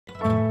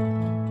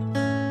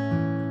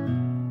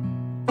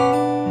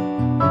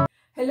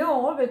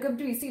welcome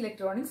to EC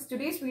Electronics.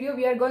 Today's video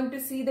we are going to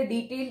see the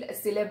detailed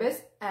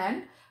syllabus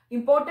and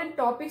important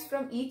topics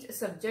from each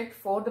subject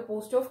for the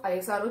post of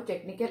ISRO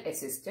Technical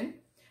Assistant.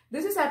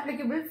 This is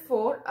applicable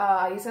for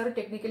ISRO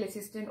Technical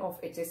Assistant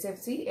of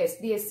HSFC,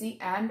 SDSC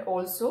and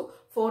also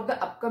for the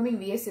upcoming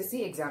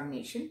VSSC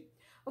examination.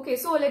 Okay,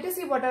 so let us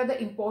see what are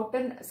the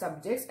important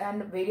subjects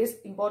and various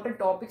important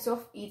topics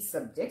of each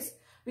subjects,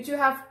 which you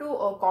have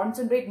to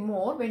concentrate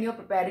more when you are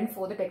preparing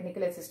for the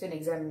technical assistant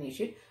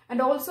examination,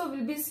 and also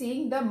we'll be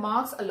seeing the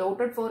marks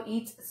allotted for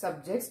each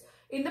subjects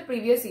in the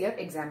previous year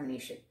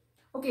examination.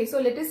 Okay,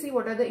 so let us see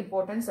what are the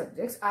important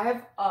subjects. I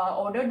have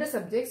ordered the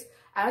subjects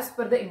as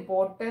per the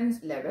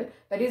importance level.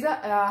 That is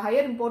a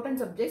higher important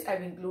subjects I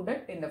have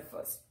included in the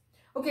first.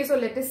 Okay, so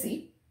let us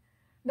see.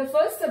 The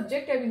first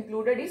subject I have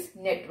included is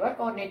network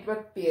or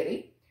network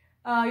theory.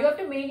 You have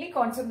to mainly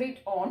concentrate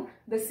on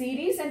the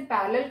series and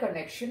parallel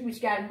connection,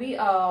 which can be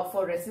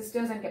for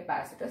resistors and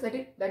capacitors.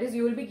 That is,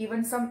 you will be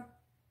given some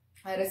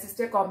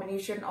resistor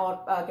combination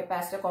or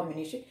capacitor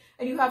combination,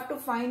 and you have to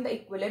find the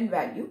equivalent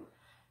value.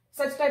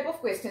 Such type of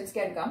questions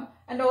can come.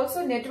 And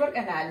also network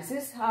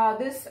analysis.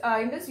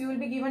 In this you will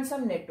be given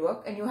some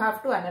network, and you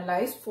have to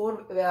analyze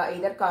for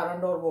either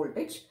current or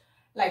voltage,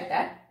 like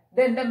that.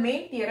 Then the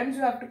main theorems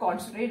you have to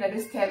concentrate, that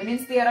is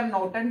Thevenin's theorem,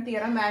 Norton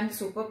theorem and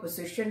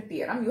superposition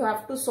theorem. You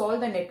have to solve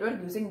the network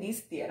using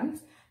these theorems.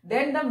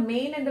 Then the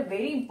main and the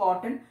very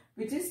important,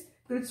 which is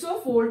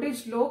Kirchhoff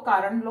voltage law,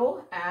 current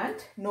law and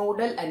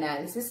nodal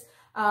analysis.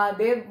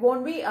 There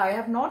won't be, I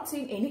have not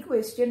seen any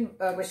question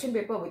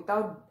paper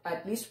without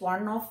at least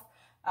one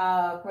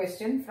of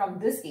question from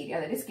this area,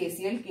 that is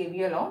KCL,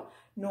 KVL or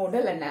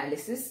nodal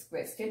analysis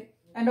question.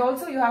 And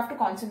also you have to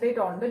concentrate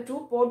on the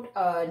two-port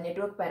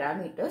network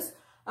parameters.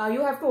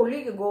 You have to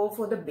only go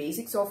for the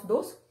basics of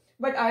those,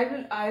 but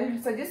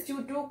I'll suggest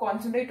you to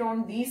concentrate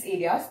on these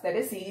areas, that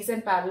is series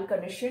and parallel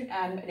connection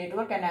and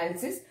network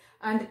analysis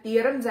and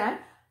theorems and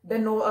the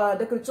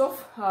Kirchhoff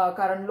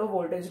current law,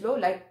 voltage law,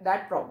 like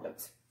that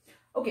problems.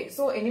 Okay,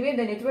 so anyway,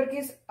 the network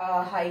is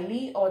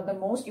highly or the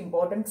most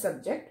important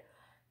subject.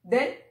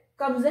 Then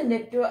comes the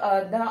network,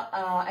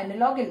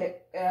 analog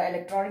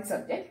electronic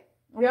subject.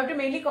 We have to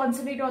mainly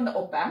concentrate on the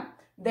op-amp.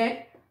 Then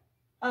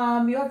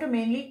you have to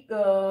mainly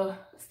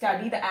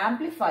study the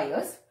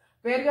amplifiers,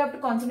 where you have to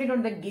concentrate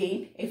on the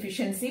gain,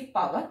 efficiency,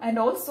 power, and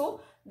also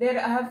there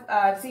I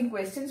have seen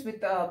questions with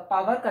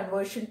power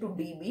conversion to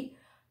dB.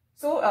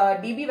 So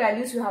dB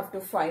values you have to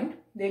find.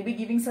 They'll be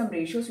giving some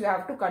ratios. You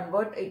have to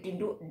convert it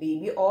into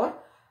dB, or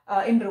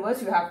in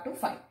reverse you have to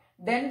find.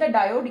 Then the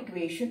diode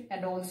equation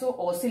and also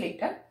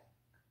oscillator.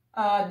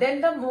 Then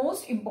the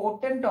most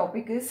important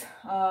topic is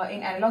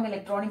in analog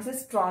electronics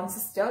is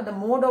transistor, the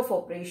mode of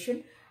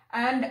operation.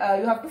 And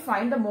you have to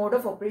find the mode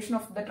of operation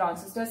of the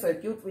transistor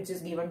circuit which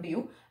is given to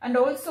you, and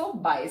also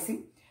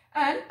biasing.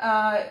 And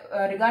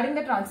regarding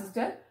the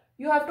transistor,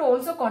 you have to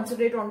also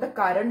concentrate on the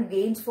current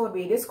gains for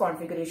various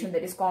configurations,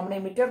 that is common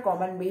emitter,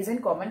 common base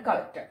and common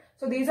collector.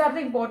 So these are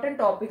the important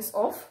topics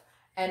of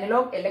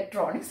analog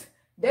electronics.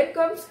 Then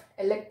comes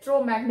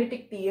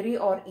electromagnetic theory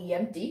or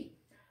EMT.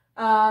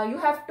 You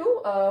have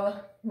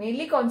to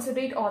mainly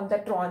concentrate on the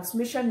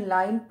transmission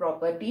line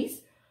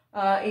properties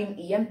in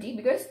EMT,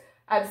 because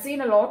I've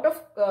seen a lot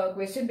of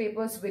question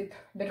papers with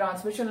the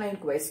transmission line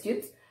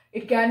questions.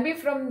 It can be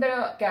from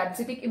the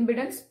characteristic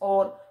impedance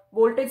or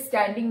voltage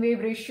standing wave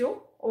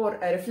ratio or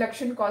a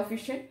reflection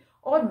coefficient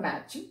or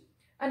matching.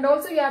 And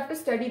also you have to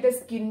study the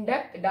skin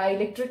depth,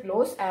 dielectric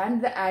loss and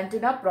the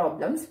antenna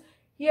problems.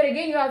 Here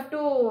again you have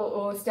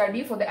to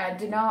study for the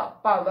antenna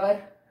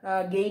power,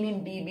 gain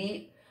in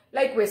dB,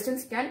 like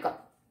questions can come.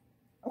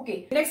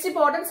 Okay, next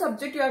important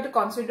subject you have to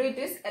concentrate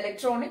is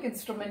electronic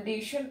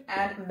instrumentation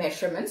and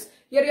measurements.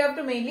 Here you have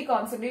to mainly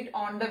concentrate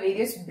on the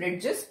various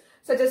bridges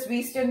such as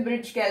Wheaton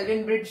bridge,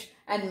 Kelvin bridge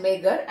and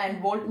Megger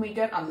and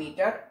voltmeter,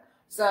 ammeter.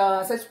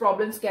 So, such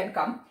problems can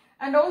come.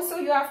 And also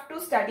you have to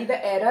study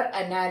the error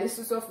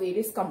analysis of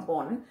various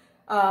components.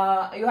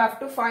 You have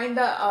to find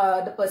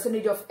the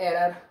percentage of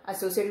error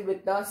associated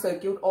with the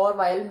circuit or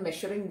while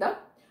measuring the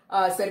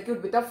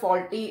circuit with a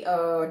faulty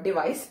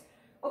device.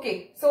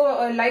 Okay, so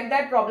like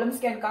that problems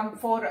can come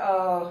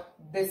for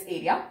this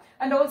area.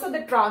 And also the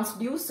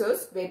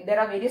transducers, there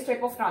are various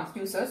type of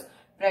transducers,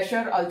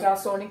 pressure,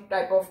 ultrasonic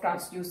type of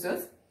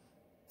transducers.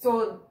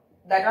 So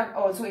that are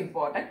also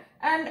important.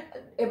 And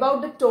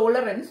about the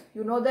tolerance,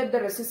 you know that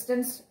the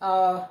resistance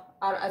are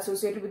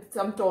associated with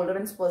some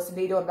tolerance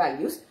percentage or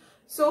values.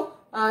 So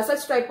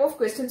such type of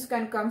questions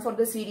can come for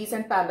the series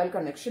and parallel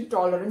connection.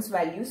 Tolerance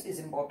values is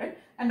important.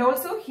 And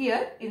also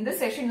here in this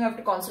session you have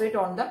to concentrate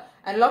on the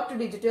analog to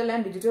digital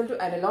and digital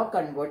to analog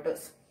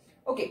converters.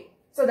 Okay,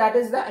 so that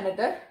is the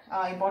another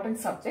important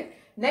subject.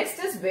 Next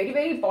is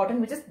very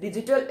important, which is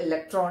digital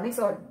electronics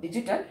or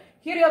digital.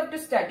 Here you have to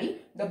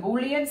study the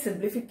Boolean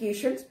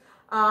simplifications.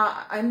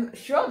 I'm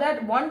sure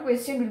that one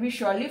question will be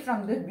surely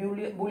from the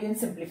Boolean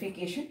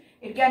simplification.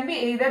 It can be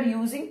either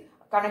using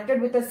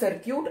connected with a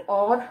circuit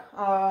or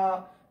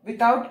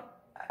without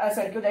a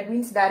circuit. That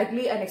means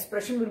directly an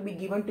expression will be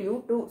given to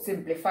you to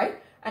simplify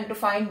and to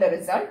find the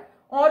result,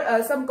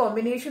 or some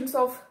combinations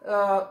of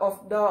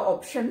the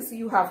options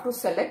you have to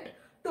select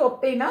to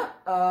obtain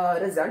a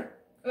result.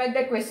 Like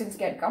that questions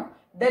can come.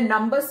 Then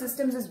number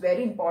systems is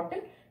very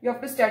important. You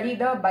have to study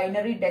the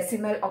binary,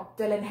 decimal,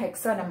 octal and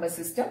hexa number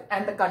system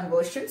and the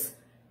conversions.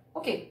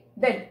 Okay,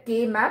 then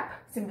K-map,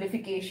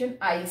 simplification,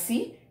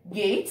 IC,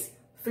 gates,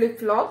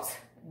 flip-flops,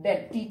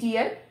 then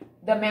TTL,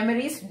 the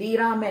memories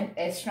DRAM and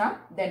SRAM,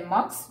 then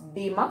MUX,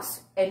 DMUX,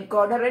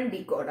 encoder and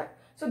decoder.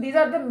 So these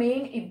are the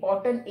main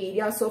important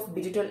areas of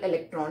digital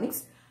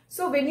electronics.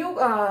 So when you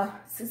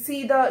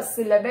see the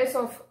syllabus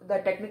of the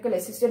technical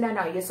assistant and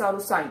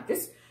ISRO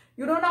scientists,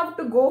 you don't have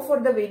to go for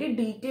the very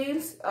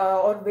details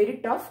or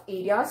very tough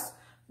areas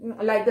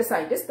like the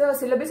scientists. The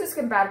syllabus is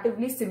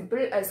comparatively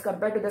simple as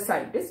compared to the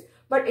scientists.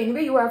 But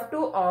anyway, you have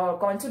to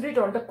concentrate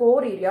on the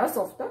core areas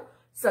of the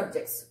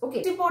subjects.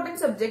 Okay, important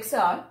subjects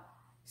are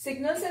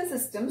signals and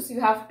systems. You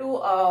have to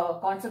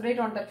concentrate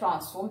on the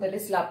transform, that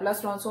is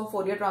Laplace transform,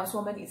 Fourier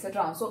transform and ISRO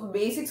transform.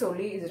 Basics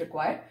only is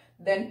required.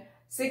 Then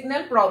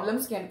signal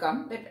problems can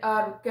come,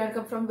 that can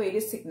come from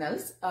various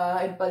signals,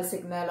 impulse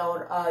signal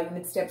or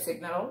unit step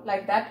signal, or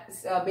like that.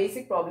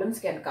 Basic problems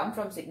can come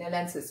from signal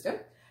and system.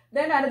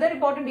 Then another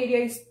important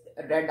area is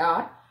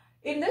radar.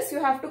 In this, you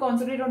have to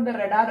concentrate on the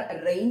radar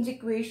range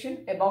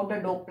equation, about the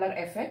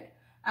Doppler effect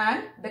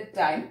and the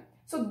time.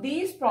 So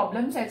these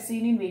problems I've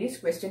seen in various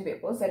question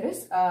papers, that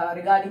is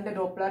regarding the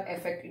Doppler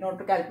effect in order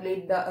to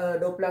calculate the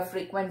Doppler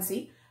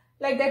frequency.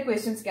 Like that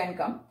questions can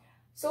come.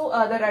 So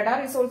the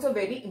radar is also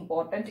very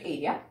important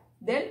area.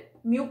 Then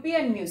MUP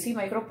and MUC,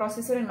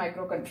 microprocessor and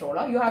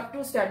microcontroller. You have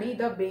to study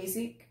the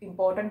basic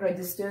important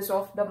registers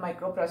of the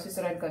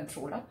microprocessor and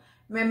controller.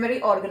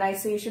 Memory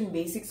organization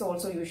basics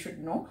also you should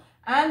know.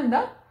 And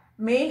the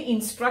main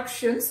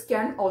instructions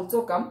can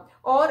also come,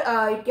 or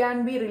it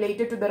can be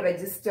related to the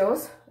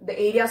registers. The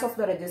areas of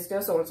the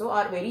registers also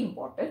are very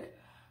important,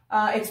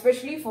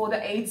 especially for the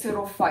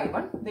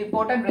 8051. The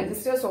important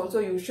registers also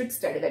you should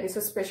study, that is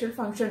a special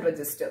function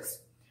registers.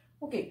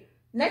 Okay,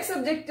 next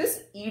subject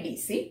is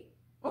EDC.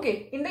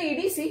 Okay, in the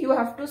EDC you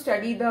have to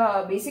study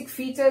the basic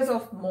features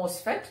of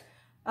MOSFET.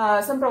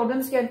 Some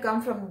problems can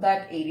come from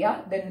that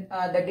area. Then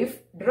the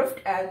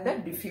drift and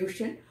the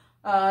diffusion.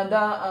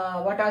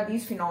 What are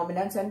these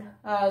phenomena,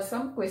 and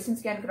some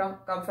questions can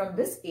come from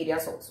this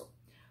areas also.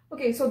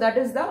 Okay, so that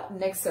is the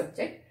next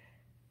subject.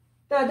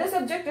 The other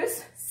subject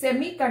is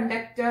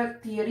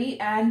semiconductor theory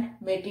and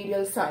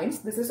material science.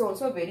 This is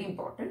also very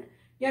important.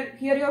 Here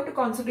you have to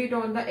concentrate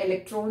on the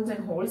electrons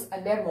and holes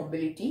and their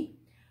mobility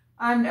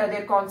and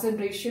their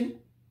concentration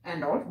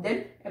and all.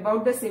 Then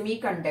about the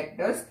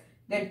semiconductors,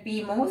 then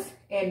PMOS,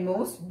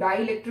 NMOS,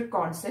 dielectric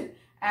constant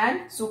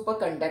and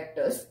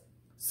superconductors.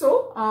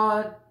 So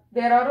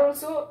there are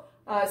also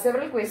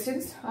several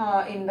questions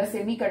in the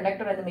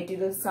semiconductor and the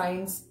material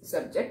science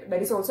subject.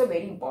 That is also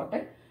very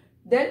important.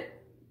 Then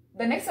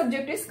the next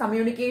subject is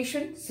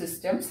communication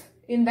systems.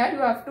 In that you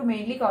have to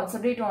mainly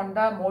concentrate on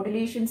the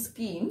modulation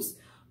schemes,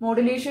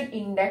 modulation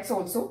index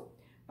also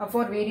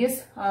for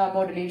various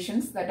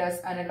modulations, that is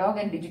analog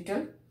and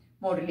digital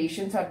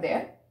modulations are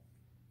there.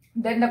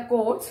 Then the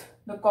codes,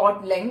 the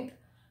chord length,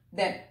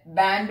 then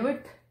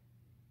bandwidth,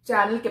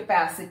 channel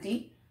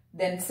capacity,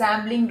 then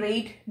sampling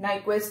rate,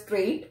 Nyquist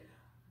rate.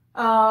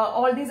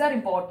 All these are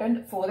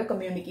important for the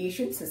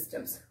communication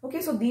systems.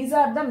 Okay, so these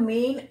are the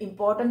main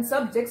important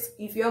subjects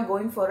if you are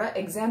going for an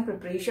exam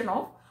preparation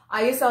of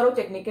ISRO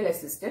technical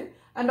assistant.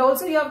 And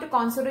also you have to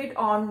concentrate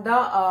on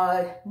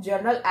the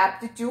general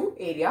aptitude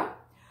area.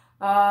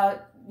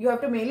 You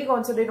have to mainly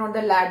concentrate on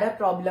the ladder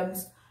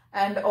problems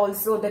and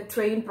also the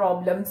train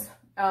problems,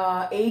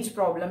 age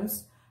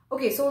problems.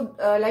 Okay, so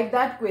like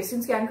that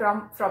questions can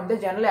come from the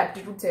general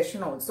aptitude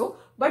session also.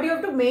 But you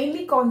have to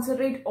mainly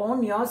concentrate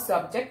on your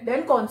subject,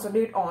 then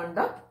concentrate on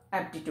the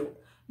aptitude.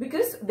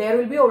 Because there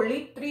will be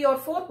only 3 or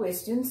 4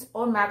 questions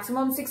or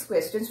maximum 6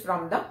 questions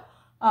from the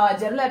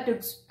general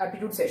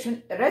aptitude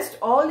session. Rest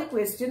all the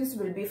questions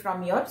will be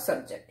from your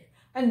subject.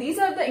 And these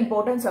are the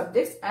important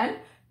subjects, and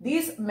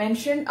these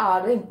mentioned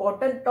are the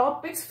important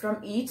topics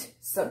from each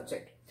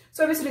subject.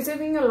 So I was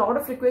receiving a lot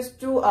of requests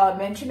to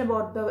mention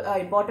about the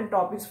important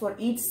topics for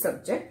each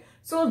subject.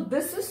 So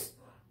this is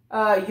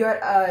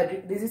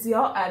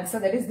your answer.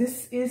 That is,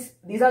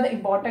 these are the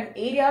important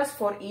areas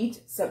for each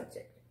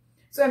subject.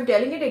 So I'm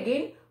telling it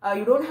again.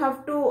 You don't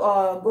have to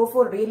go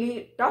for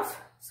really tough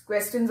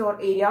questions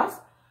or areas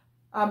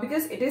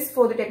because it is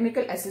for the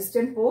technical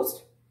assistant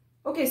post.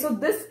 Okay, so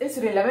this is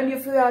relevant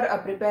if you are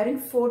preparing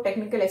for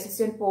technical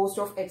assistant post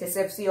of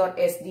HSFC or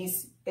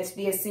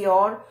SDSC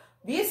or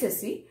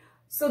VSSC.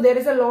 So there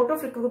is a lot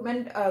of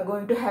recruitment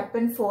going to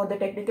happen for the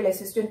technical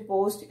assistant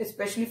post,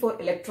 especially for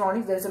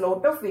electronics. There is a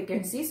lot of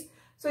vacancies.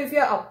 So if you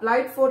are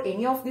applied for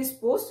any of these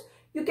posts,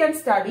 you can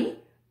study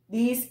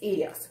these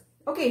areas.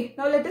 Okay,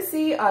 now let us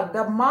see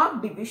the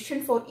mark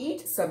division for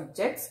each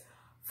subjects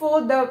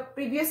for the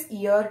previous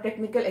year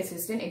technical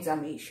assistant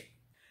examination.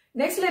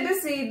 Next, let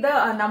us see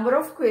the number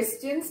of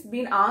questions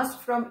being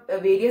asked from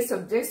various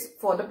subjects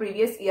for the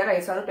previous year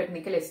ISRO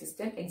technical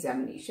assistant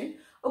examination.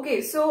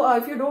 Okay, so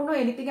if you don't know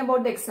anything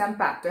about the exam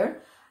pattern,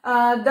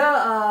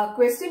 The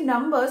question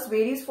numbers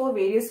varies for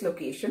various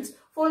locations.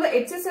 For the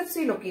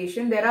HSFC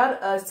location, there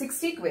are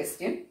 60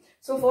 questions.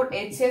 So for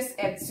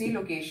HSFC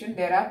location,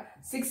 there are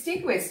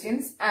 60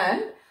 questions,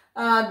 and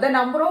the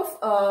number of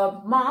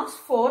marks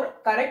for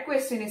correct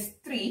question is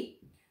 3,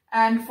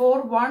 and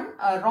for one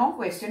wrong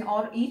question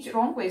or each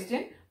wrong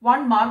question,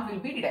 1 mark will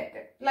be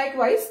deducted.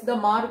 Likewise, the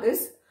mark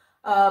is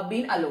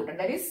been allotted.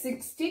 That is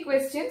 60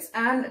 questions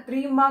and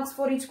 3 marks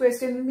for each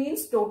question,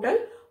 means total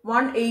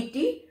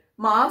 180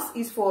 marks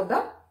is for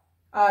the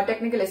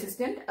technical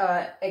assistant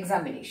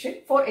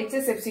examination for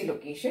HSFC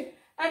location.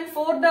 And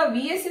for the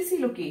VSSC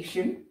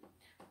location,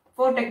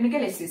 for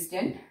technical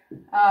assistant,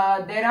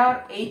 there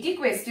are 80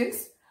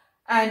 questions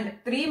and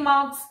 3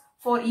 marks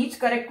for each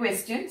correct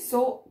question.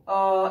 So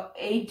 4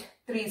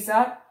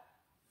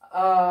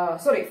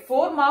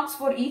 marks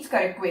for each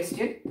correct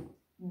question.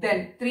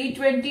 Then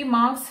 320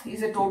 marks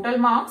is the total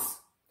marks.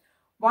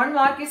 1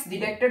 mark is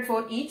deducted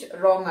for each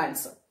wrong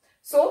answer.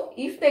 So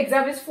if the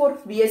exam is for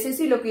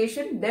VSSC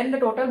location, then the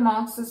total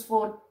marks is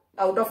for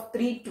out of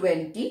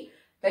 320.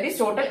 That is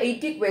total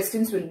 80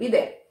 questions will be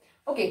there.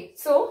 Okay,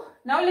 so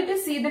now let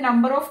us see the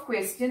number of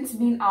questions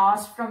being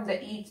asked from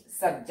the each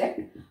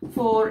subject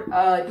for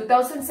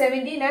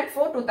 2017 and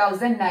for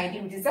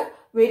 2019, which is the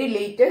very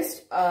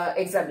latest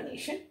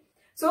examination.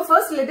 So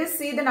first let us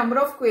see the number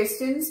of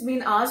questions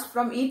being asked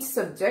from each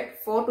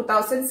subject for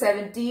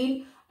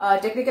 2017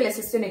 technical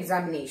assistant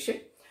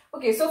examination.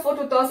 Okay, so for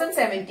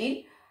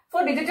 2017,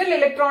 for digital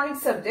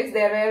electronics subjects,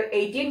 there were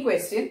 18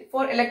 questions.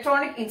 For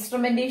electronic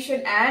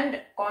instrumentation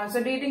and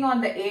concentrating on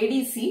the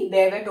ADC,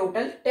 there were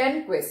total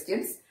 10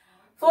 questions.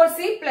 For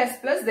C++,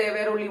 there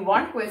were only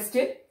 1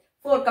 question.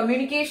 For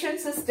communication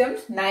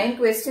systems, 9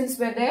 questions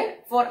were there.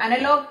 For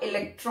analog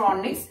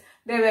electronics,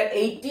 there were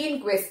 18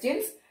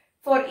 questions.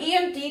 For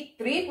EMT,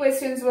 3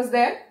 questions was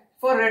there.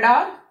 For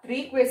radar,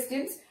 3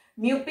 questions.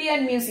 MUP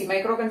and MUSI,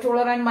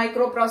 microcontroller and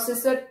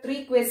microprocessor,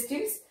 3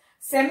 questions.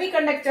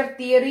 Semiconductor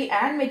theory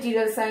and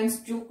material science,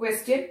 2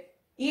 questions.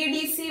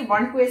 EDC,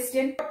 1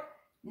 question.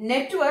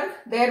 Network,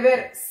 there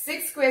were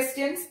 6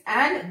 questions.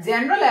 And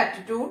general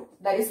aptitude,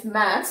 that is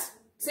maths,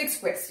 6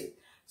 questions.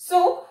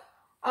 So,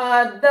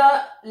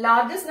 the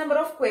largest number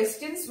of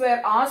questions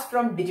were asked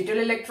from digital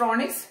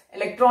electronics,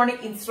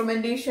 electronic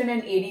instrumentation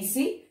and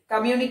ADC,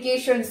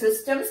 communication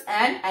systems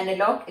and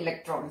analog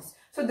electronics.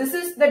 So, this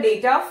is the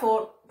data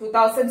for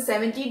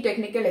 2017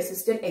 technical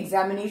assistant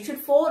examination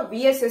for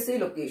VSSC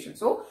location.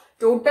 So,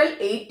 total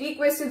 80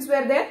 questions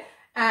were there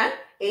and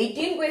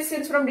 18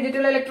 questions from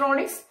digital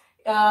electronics.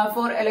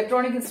 For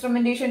electronic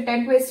instrumentation,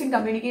 10 questions,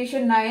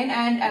 communication 9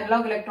 and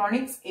analog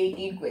electronics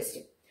 18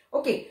 questions.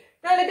 Okay,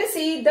 now let us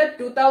see the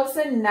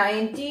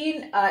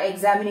 2019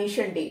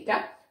 examination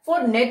data.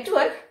 For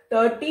network,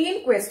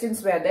 13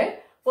 questions were there.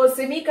 For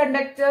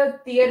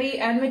semiconductor theory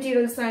and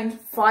material science,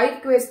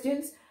 5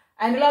 questions.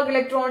 Analog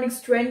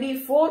electronics,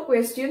 24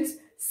 questions.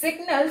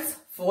 Signals,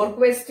 4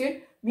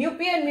 questions.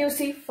 MUP and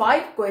MUSI,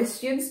 5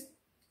 questions.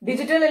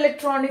 Digital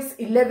electronics,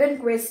 11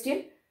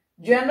 questions.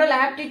 General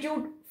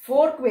aptitude,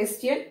 4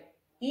 questions.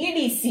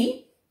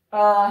 EDC,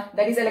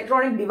 that is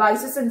electronic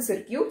devices and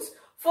circuits,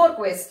 4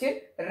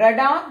 questions.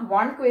 Radar,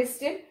 1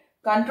 question.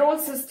 Control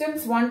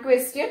systems, 1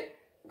 question.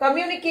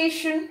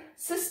 Communication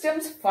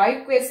systems,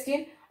 5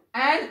 questions.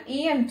 And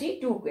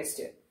EMT, 2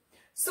 questions.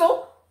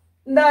 So,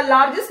 the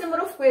largest number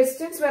of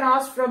questions were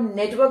asked from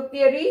network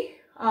theory,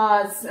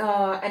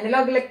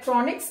 analog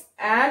electronics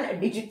and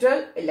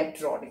digital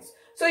electronics.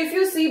 So, if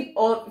you see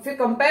or if you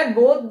compare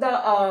both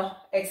the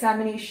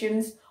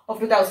examinations of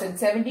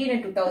 2017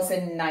 and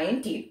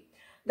 2019,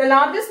 the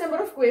largest number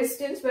of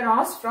questions were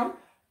asked from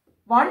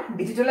one,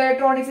 digital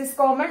electronics is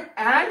common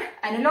and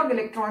analog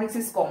electronics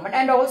is common,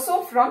 and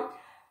also from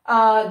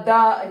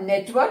the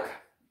network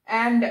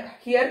and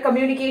here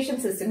communication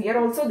system. Here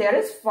also there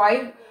is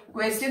 5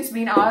 questions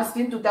being asked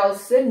in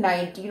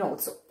 2019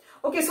 also.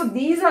 Okay, so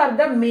these are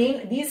the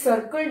main, these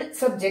circled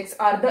subjects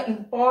are the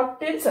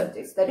important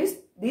subjects. That is,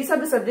 these are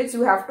the subjects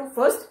you have to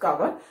first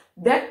cover,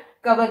 then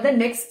cover the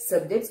next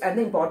subjects and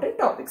the important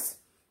topics.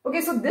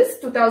 Okay, so this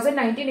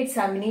 2019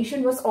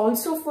 examination was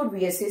also for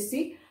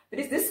VSSC. That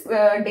is, this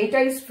data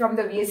is from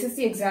the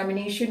VSSC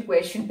examination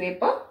question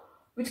paper,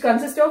 which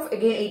consists of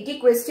again 80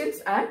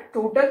 questions and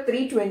total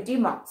 320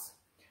 marks.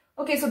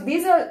 Okay, so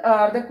these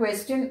are the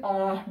question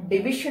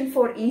division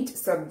for each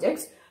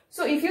subjects.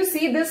 So if you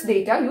see this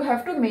data, you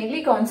have to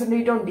mainly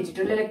concentrate on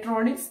digital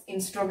electronics,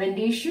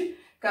 instrumentation,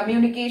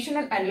 communication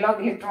and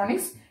analog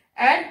electronics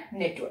and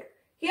network.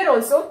 Here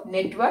also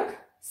network,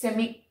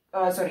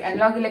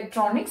 analog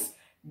electronics,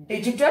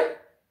 digital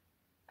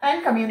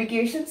and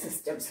communication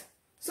systems.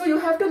 So you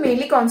have to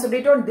mainly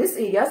concentrate on these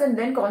areas and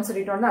then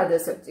concentrate on the other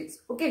subjects.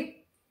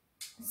 Okay.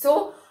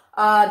 So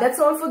that's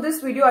all for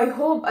this video. I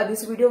hope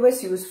this video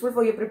was useful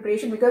for your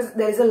preparation, because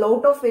there is a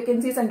lot of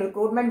vacancies and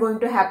recruitment going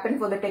to happen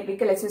for the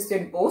technical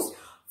assistant post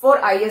for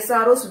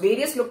ISRO's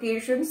various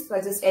locations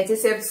such as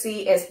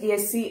HSFC,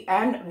 SDSC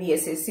and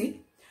VSSC.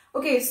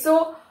 Okay,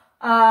 so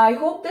I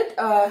hope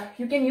that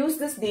you can use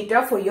this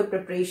data for your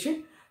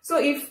preparation. So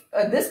if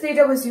this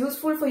data was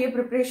useful for your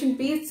preparation,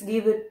 please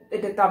give it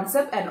a thumbs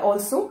up and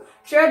also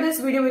share this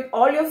video with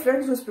all your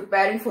friends who's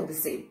preparing for the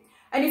same.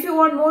 And if you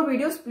want more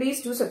videos,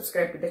 please do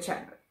subscribe to the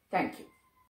channel. Thank you.